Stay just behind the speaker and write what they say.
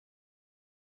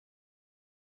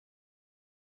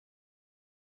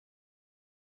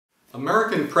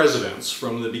American presidents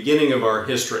from the beginning of our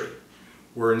history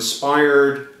were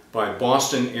inspired by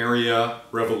Boston area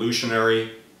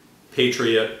revolutionary,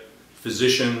 patriot,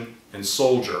 physician, and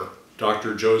soldier,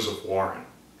 Dr. Joseph Warren.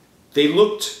 They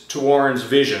looked to Warren's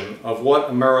vision of what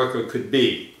America could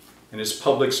be and his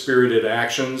public-spirited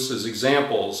actions as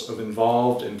examples of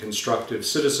involved and constructive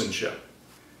citizenship.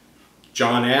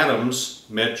 John Adams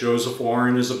met Joseph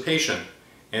Warren as a patient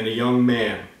and a young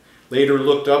man, later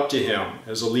looked up to him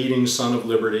as a leading son of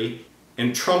liberty,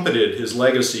 and trumpeted his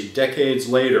legacy decades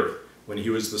later when he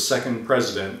was the second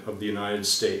president of the United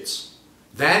States.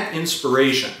 That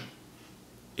inspiration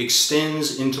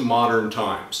extends into modern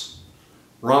times.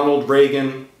 Ronald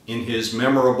Reagan, in his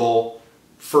memorable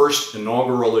first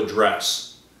inaugural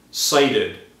address,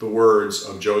 cited the words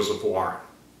of Joseph Warren.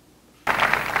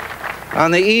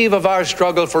 On the eve of our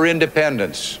struggle for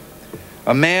independence,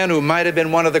 a man who might have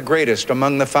been one of the greatest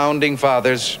among the founding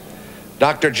fathers,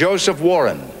 Dr. Joseph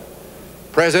Warren,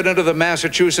 President of the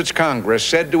Massachusetts Congress,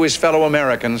 said to his fellow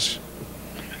Americans,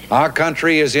 "Our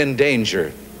country is in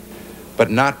danger,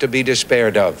 but not to be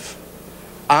despaired of.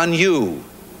 On you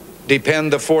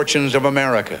depend the fortunes of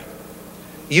America.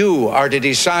 You are to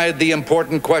decide the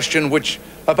important question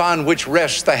upon which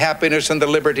rests the happiness and the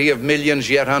liberty of millions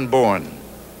yet unborn.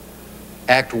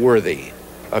 Act worthy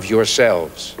of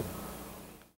yourselves."